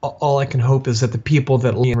all I can hope is that the people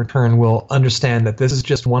that in return will understand that this is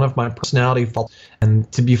just one of my personality faults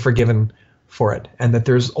and to be forgiven for it, and that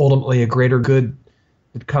there's ultimately a greater good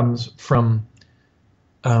that comes from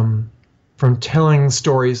telling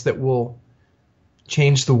stories that will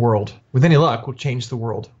change the world. With any luck, will change the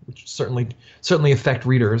world, which certainly affect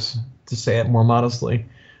readers, to say it more modestly,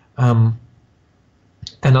 and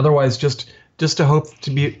otherwise just to hope to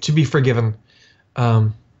be forgiven.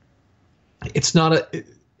 It's not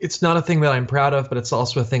a thing that I'm proud of, but it's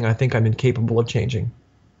also a thing I think I'm incapable of changing.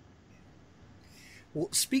 Well,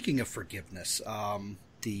 speaking of forgiveness,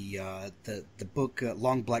 the book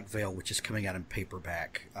Long Black Veil, which is coming out in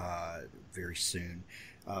paperback very soon,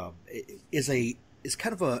 is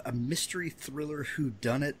kind of a mystery thriller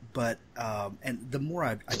whodunit. But and the more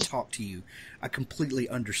I talk to you, I completely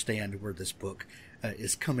understand where this book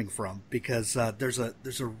is coming from, because there's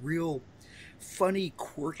a real funny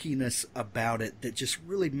quirkiness about it that just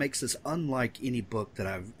really makes this unlike any book that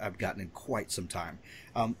I've gotten in quite some time.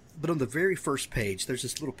 But on the very first page, there's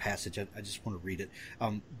this little passage. I just want to read it.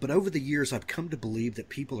 But over the years, I've come to believe that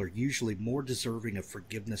people are usually more deserving of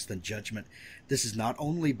forgiveness than judgment. This is not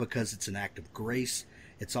only because it's an act of grace,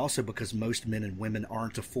 it's also because most men and women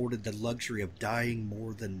aren't afforded the luxury of dying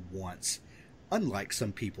more than once, unlike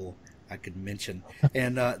some people I could mention.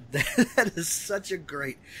 And that is such a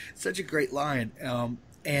great line.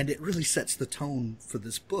 And it really sets the tone for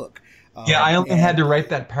this book. Yeah, I only had to write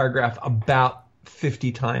that paragraph about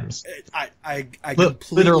 50 times. I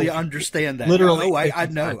completely understand that. Literally. Oh, I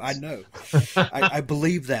know. I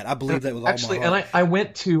believe that. I believe that with all my heart. And I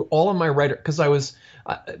went to all of my writer, because I was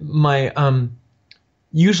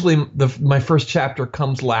usually my first chapter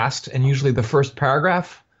comes last, and usually the first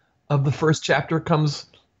paragraph of the first chapter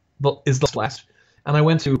is the last. And I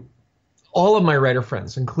went to all of my writer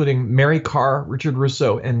friends, including Mary Carr, Richard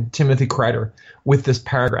Russo, and Timothy Kreider, with this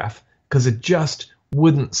paragraph, because it just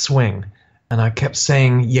wouldn't swing. And I kept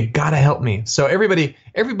saying, you gotta help me. So everybody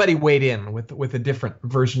weighed in with a different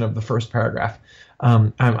version of the first paragraph.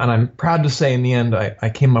 And I'm proud to say, in the end, I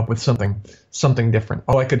came up with something different.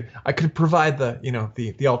 Oh, I could provide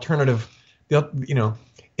the alternative,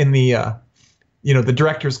 in the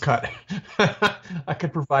director's cut. I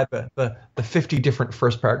could provide the 50 different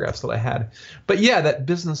first paragraphs that I had. But yeah, that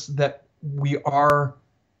business that we are,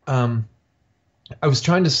 I was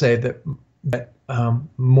trying to say that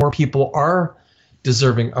more people are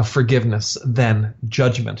deserving of forgiveness than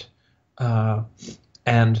judgment.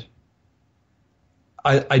 And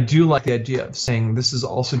I do like the idea of saying this is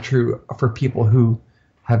also true for people who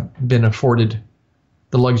have been afforded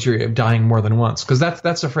the luxury of dying more than once, because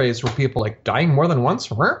that's a phrase where people like dying more than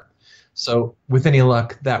once. So with any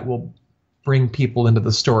luck, that will bring people into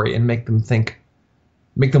the story and make them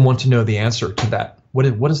want to know the answer to that. What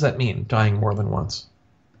does that mean, dying more than once?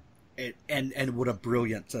 And what a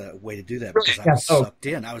brilliant way to do that, because I was sucked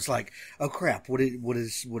in. I was like, oh crap, what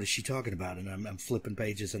is she talking about? And I'm flipping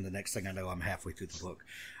pages, and the next thing I know, I'm halfway through the book.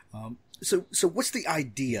 So what's the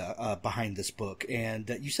idea behind this book?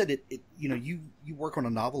 And you said you work on a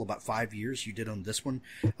novel about 5 years. You did on this one.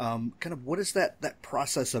 Kind of what is that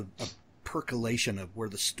process of percolation of where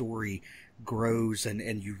the story grows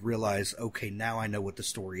and you realize, okay, now I know what the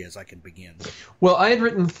story is. I can begin. Well, I had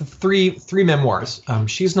written three memoirs.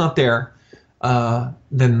 She's Not There.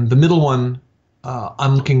 Then the middle one,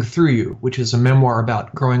 I'm Looking Through You, which is a memoir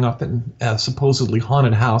about growing up in a supposedly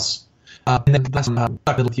haunted house. And then the last one,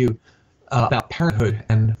 With You, about parenthood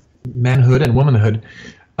and manhood and womanhood.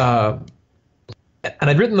 And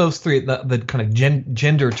I'd written those three, the kind of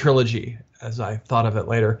gender trilogy, as I thought of it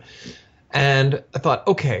later. And I thought,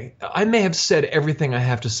 okay, I may have said everything I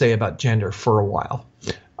have to say about gender for a while.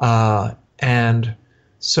 And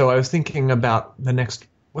so I was thinking about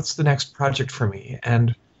what's the next project for me?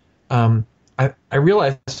 And I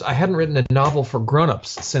realized I hadn't written a novel for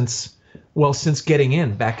grown-ups since Getting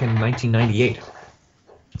In back in 1998.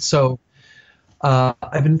 So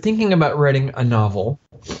I've been thinking about writing a novel,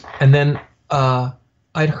 and then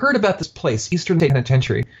I'd heard about this place, Eastern State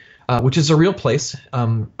Penitentiary, which is a real place,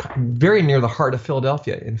 very near the heart of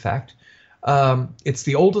Philadelphia, in fact. It's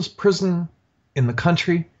the oldest prison in the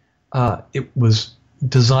country. It was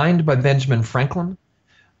designed by Benjamin Franklin,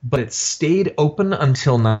 but it stayed open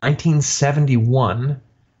until 1971,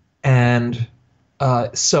 and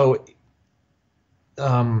so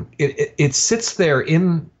it sits there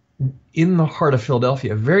in the heart of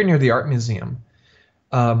Philadelphia, very near the Art Museum,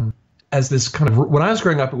 as this kind of. When I was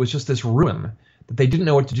growing up, it was just this ruin that they didn't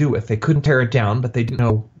know what to do with. They couldn't tear it down, but they didn't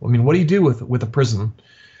know. I mean, what do you do with a prison?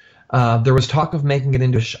 There was talk of making it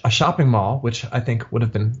into a shopping mall, which I think would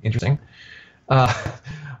have been interesting.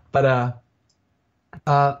 But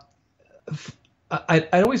I'd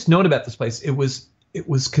always known about this place. It was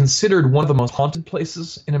considered one of the most haunted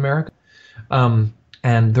places in America,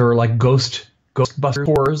 and there were like ghostbuster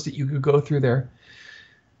tours that you could go through there.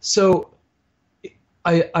 So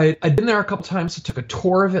I'd been there a couple times. I took a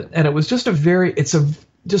tour of it, and it was just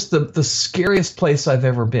just the scariest place I've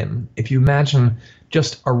ever been. If you imagine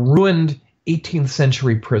just a ruined 18th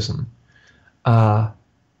century prison,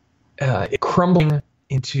 it crumbling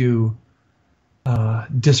into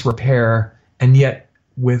disrepair, and yet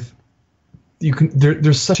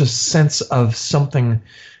there's such a sense of something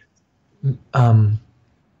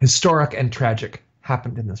historic and tragic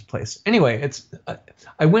happened in this place. Anyway,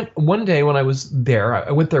 I went one day when I was there.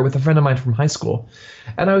 I went there with a friend of mine from high school,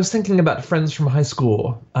 and I was thinking about friends from high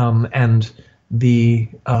school and the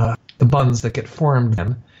bonds that get formed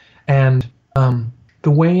then, and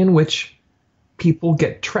the way in which people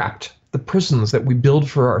get trapped, the prisons that we build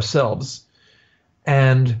for ourselves.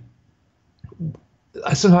 And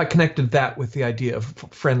I somehow connected that with the idea of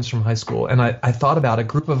friends from high school. And I thought about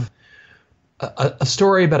a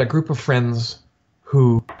story about a group of friends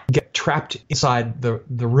who get trapped inside the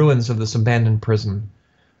ruins of this abandoned prison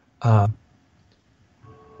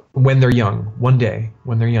when they're young, one day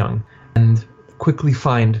when they're young, and quickly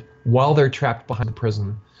find, while they're trapped behind the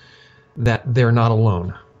prison, that they're not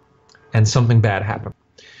alone and something bad happened.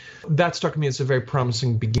 That struck me as a very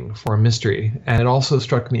promising beginning for a mystery, and it also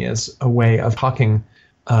struck me as a way of talking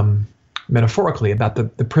metaphorically about the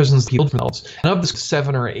prisons people build themselves. And of the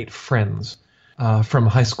 7 or 8 friends from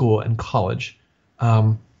high school and college,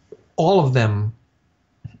 all of them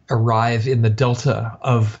arrive in the delta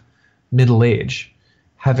of middle age,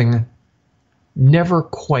 having never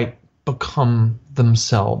quite become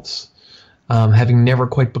themselves, having never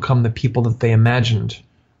quite become the people that they imagined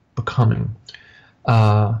becoming.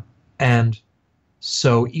 And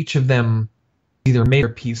so each of them either made their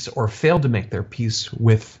peace or failed to make their peace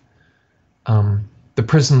with the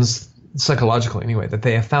prisons, psychologically anyway, that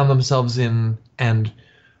they have found themselves in, and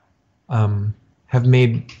have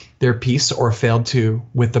made their peace or failed to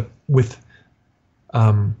with the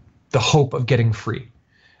hope of getting free.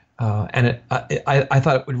 And I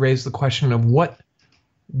thought it would raise the question of what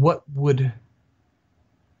would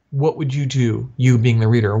you do, you being the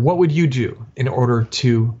reader? What would you do in order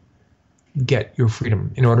to get your freedom,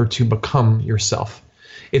 in order to become yourself?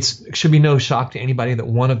 It should be no shock to anybody that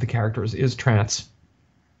one of the characters is trans,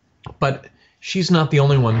 but she's not the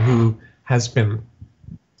only one who has been,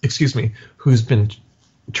 who's been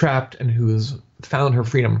trapped and who's found her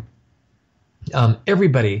freedom.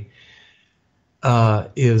 Everybody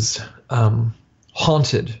is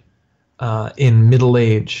haunted in middle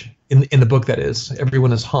age. In the book, that is,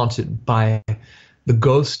 everyone is haunted by the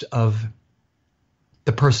ghost of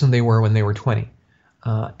the person they were when they were 20,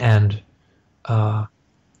 and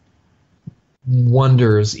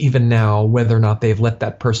wonders even now whether or not they've let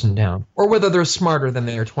that person down, or whether they're smarter than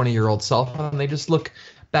their 20-year-old self, and they just look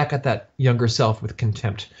back at that younger self with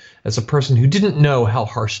contempt as a person who didn't know how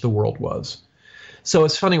harsh the world was. So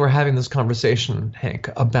it's funny we're having this conversation, Hank,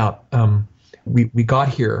 about we got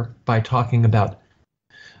here by talking about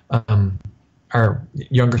our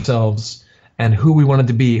younger selves and who we wanted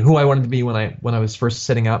to be, who I wanted to be when I was first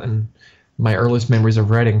setting out in my earliest memories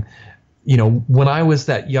of writing. You know, when I was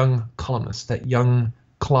that young columnist, that young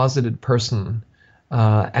closeted person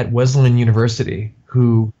at Wesleyan University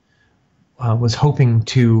who was hoping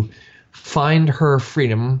to find her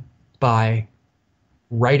freedom by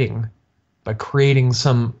writing, by creating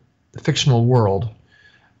some fictional world.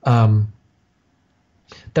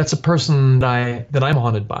 That's a person that I'm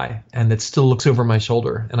haunted by, and that still looks over my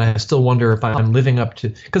shoulder, and I still wonder if I'm living up to.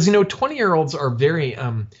 Because 20-year-olds are very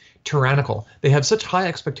tyrannical. They have such high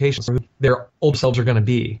expectations for who their old selves are going to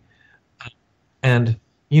be, and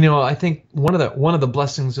I think one of the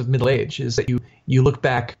blessings of middle age is that you look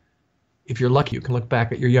back. If you're lucky, you can look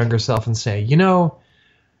back at your younger self and say,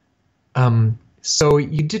 so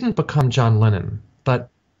you didn't become John Lennon, but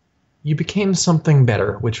you became something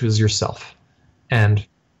better, which was yourself. And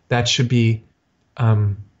that should be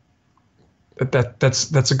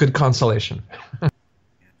that's a good consolation.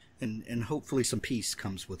 And and hopefully some peace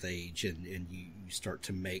comes with age, and you start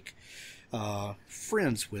to make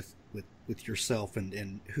friends with yourself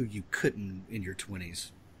and who you couldn't in your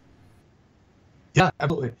 20s. Yeah,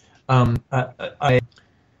 absolutely.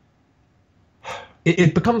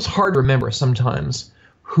 It becomes hard to remember sometimes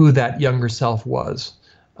who that younger self was.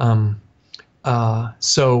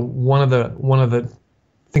 So one of the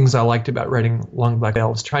things I liked about writing Long Black Veil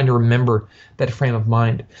was trying to remember that frame of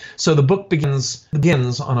mind. So the book begins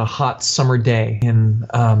on a hot summer day in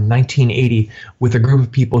 1980 with a group of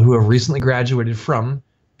people who have recently graduated from,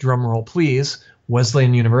 drumroll please,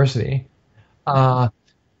 Wesleyan University,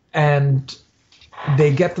 and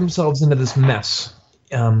they get themselves into this mess,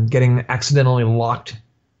 getting accidentally locked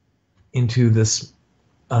into this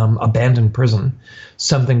abandoned prison.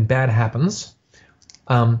 Something bad happens.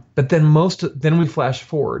 But then we flash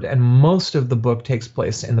forward, and most of the book takes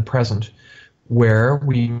place in the present, where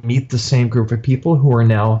we meet the same group of people who are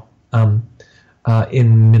now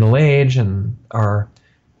in middle age and are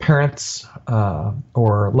parents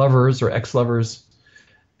or lovers or ex-lovers,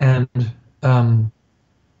 and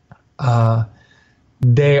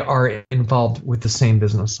they are involved with the same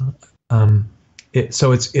business.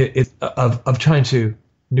 So it's of trying to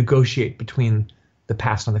negotiate between the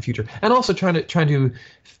past and the future, and also trying to,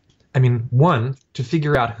 I mean, one, to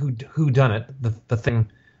figure out who done it, the thing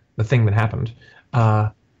that happened,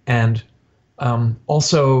 and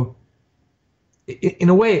also in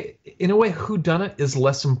a way who done it is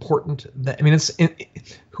less important than, I mean,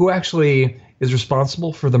 who actually is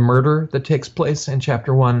responsible for the murder that takes place in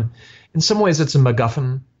chapter 1. In some ways, it's a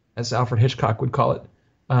MacGuffin, as Alfred Hitchcock would call it,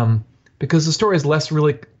 because the story is less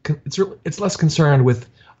it's less concerned with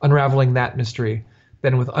unraveling that mystery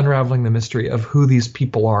than with unraveling the mystery of who these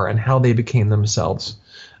people are and how they became themselves,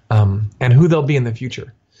 and who they'll be in the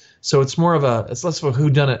future. So it's less of a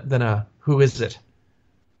whodunit than a who is it.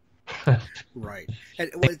 Right. And,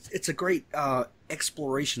 well, it's a great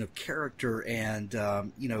exploration of character, and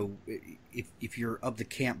if you're of the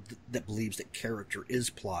camp that believes that character is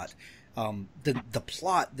plot, the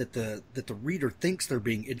plot that the reader thinks they're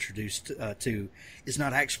being introduced to is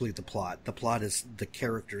not actually the plot. The plot is the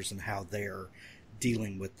characters and how they're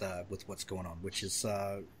dealing with what's going on, which is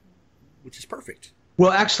perfect.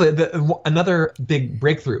 Well, actually, another big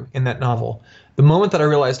breakthrough in that novel, the moment that I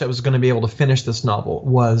realized I was going to be able to finish this novel,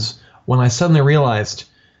 was when I suddenly realized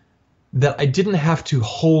that I didn't have to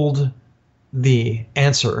hold the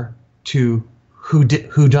answer to who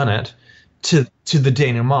done it to the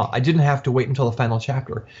denouement. I didn't have to wait until the final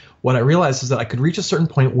chapter. What I realized is that I could reach a certain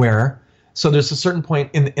point where, so there's a certain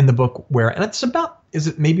point in the book where, and it's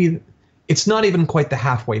not even quite the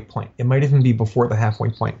halfway point. It might even be before the halfway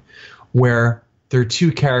point, where there are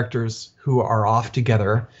two characters who are off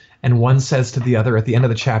together, and one says to the other at the end of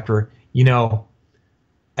the chapter,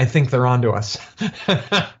 I think they're onto us.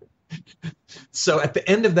 So at the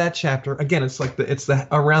end of that chapter, again, it's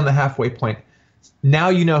around the halfway point. Now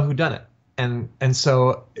you know who done it, and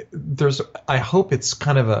so I hope it's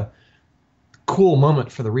kind of a cool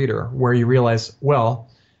moment for the reader where you realize, well,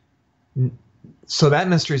 so that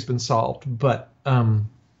mystery's been solved, but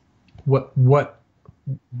what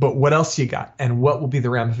else you got, and what will be the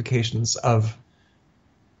ramifications of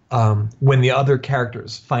when the other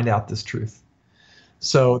characters find out this truth?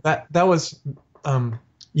 So that was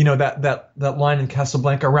that line in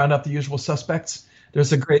Casablanca, round up the usual suspects.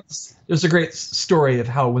 There's a great story of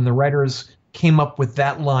how when the writers came up with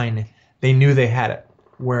that line, they knew they had it.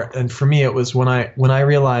 And for me, it was when I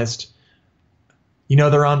realized,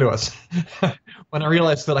 they're onto us. When I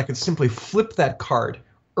realized that I could simply flip that card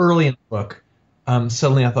early in the book,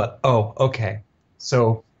 suddenly I thought, oh, okay,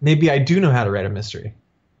 so maybe I do know how to write a mystery.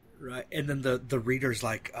 Right, and then the reader's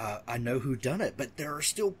like, I know who done it, but there are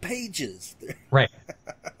still pages. Right.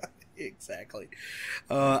 Exactly.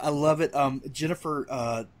 I love it.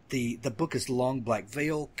 Jennifer, the book is Long Black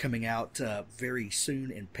Veil, coming out very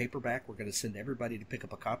soon in paperback. We're going to send everybody to pick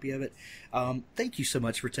up a copy of it. Thank you so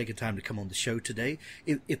much for taking time to come on the show today.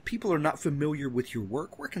 If people are not familiar with your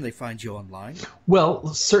work, where can they find you online?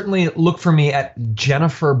 Well, certainly look for me at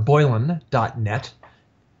jenniferboylan.net,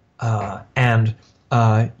 and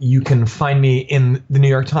you can find me in the New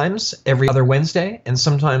York Times every other Wednesday, and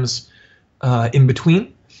sometimes in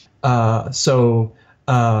between. So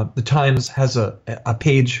the Times has a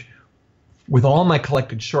page with all my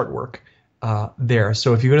collected short work there.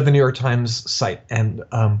 So if you go to the New York Times site and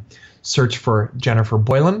search for Jennifer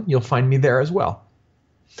Boylan, you'll find me there as well.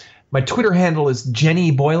 My Twitter handle is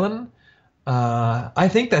Jenny Boylan. I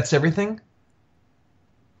think that's everything.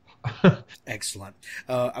 Excellent.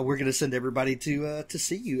 We're going to send everybody to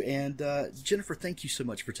see you. And Jennifer, thank you so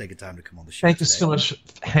much for taking time to come on the show Thank you today. so much,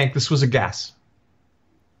 Hank. This was a gas.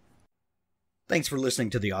 Thanks for listening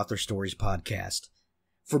to the Author Stories podcast.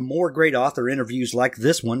 For more great author interviews like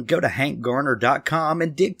this one, go to hankgarner.com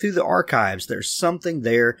and dig through the archives. There's something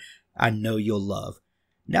there I know you'll love.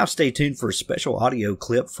 Now stay tuned for a special audio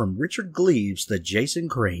clip from Richard Gleaves' The Jason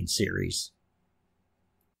Crane series.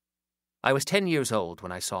 I was 10 years old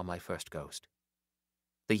when I saw my first ghost.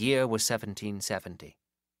 The year was 1770.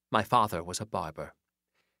 My father was a barber.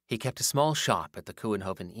 He kept a small shop at the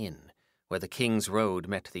Kuenhoven Inn, where the King's Road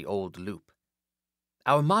met the Old Loop.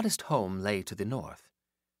 Our modest home lay to the north,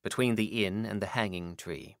 between the inn and the hanging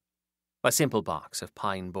tree. A simple box of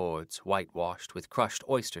pine boards whitewashed with crushed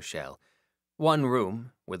oyster shell, one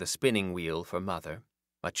room with a spinning wheel for mother,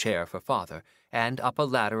 a chair for father, and up a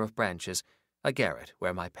ladder of branches, a garret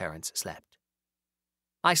where my parents slept.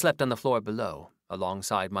 I slept on the floor below,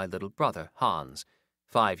 alongside my little brother, Hans,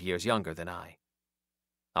 5 years younger than I.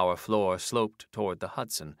 Our floor sloped toward the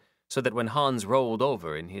Hudson, so that when Hans rolled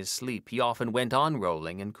over in his sleep, he often went on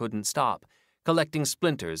rolling and couldn't stop, collecting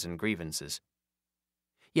splinters and grievances.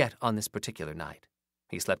 Yet on this particular night,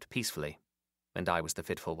 he slept peacefully, and I was the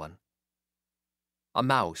fitful one. A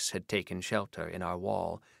mouse had taken shelter in our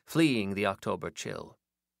wall, fleeing the October chill.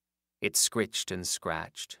 It scritched and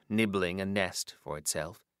scratched, nibbling a nest for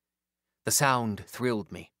itself. The sound thrilled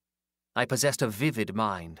me. I possessed a vivid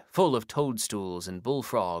mind, full of toadstools and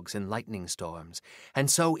bullfrogs and lightning storms, and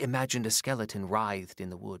so imagined a skeleton writhed in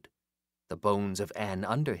the wood. The bones of Anne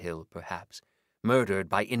Underhill, perhaps, murdered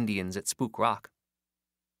by Indians at Spook Rock.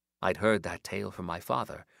 I'd heard that tale from my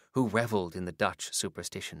father, who reveled in the Dutch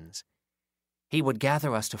superstitions. He would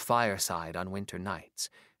gather us to fireside on winter nights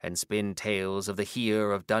and spin tales of the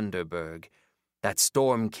Heer of Dunderberg, that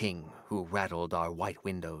storm king who rattled our white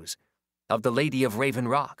windows, of the Lady of Raven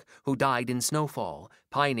Rock, who died in snowfall,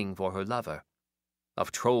 pining for her lover,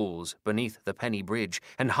 of trolls beneath the penny bridge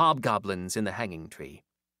and hobgoblins in the hanging tree.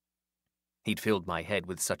 He'd filled my head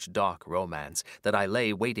with such dark romance that I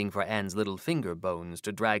lay waiting for Anne's little finger bones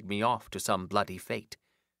to drag me off to some bloody fate.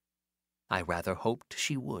 I rather hoped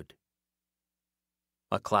she would.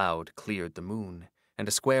 A cloud cleared the moon, and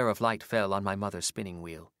a square of light fell on my mother's spinning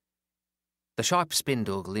wheel. The sharp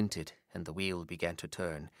spindle glinted, and the wheel began to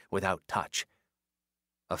turn, without touch.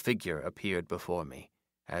 A figure appeared before me,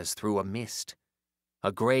 as through a mist.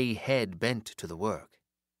 A gray head bent to the work.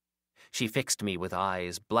 She fixed me with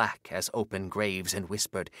eyes black as open graves and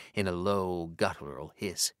whispered in a low, guttural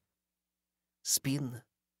hiss, "Spin,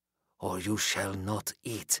 or you shall not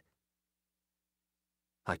eat."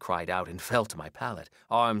 I cried out and fell to my pallet,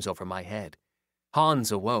 arms over my head.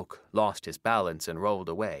 Hans awoke, lost his balance, and rolled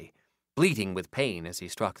away, bleating with pain as he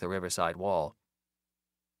struck the riverside wall.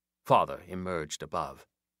 Father emerged above.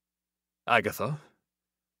 "Agatha,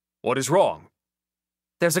 what is wrong?"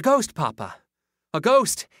 "There's a ghost, Papa. A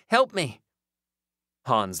ghost! Help me!"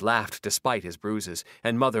 Hans laughed despite his bruises,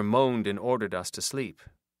 and Mother moaned and ordered us to sleep.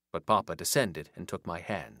 But Papa descended and took my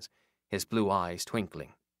hands, his blue eyes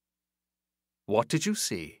twinkling. "What did you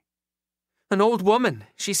see?" "An old woman.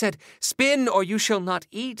 She said, 'Spin, or you shall not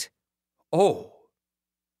eat.'" "Oh!"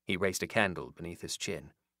 He raised a candle beneath his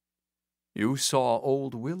chin. "You saw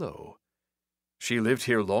old Willow. She lived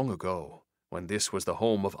here long ago, when this was the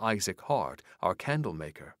home of Isaac Hart, our candle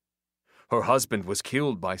maker. Her husband was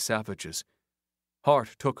killed by savages.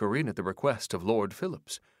 Hart took her in at the request of Lord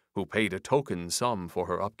Phillips, who paid a token sum for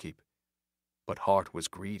her upkeep. But Hart was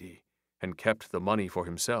greedy and kept the money for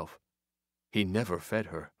himself. He never fed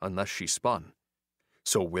her unless she spun.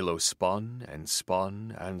 So Willow spun and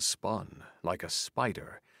spun and spun, like a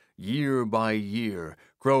spider, year by year,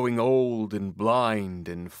 growing old and blind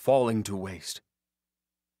and falling to waste.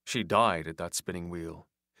 She died at that spinning wheel,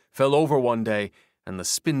 fell over one day, and the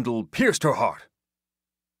spindle pierced her heart."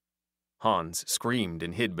 Hans screamed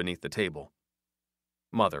and hid beneath the table.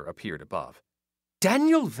 Mother appeared above.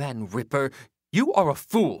 "Daniel Van Ripper, you are a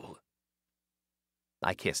fool!"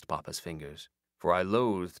 I kissed Papa's fingers, for I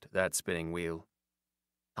loathed that spinning wheel.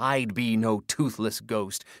 I'd be no toothless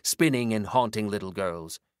ghost, spinning and haunting little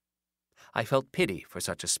girls. I felt pity for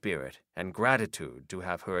such a spirit, and gratitude to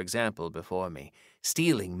have her example before me,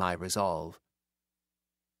 steeling my resolve.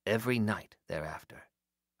 Every night thereafter,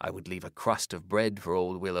 I would leave a crust of bread for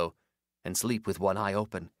old Willow, and sleep with one eye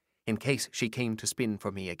open, in case she came to spin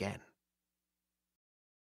for me again.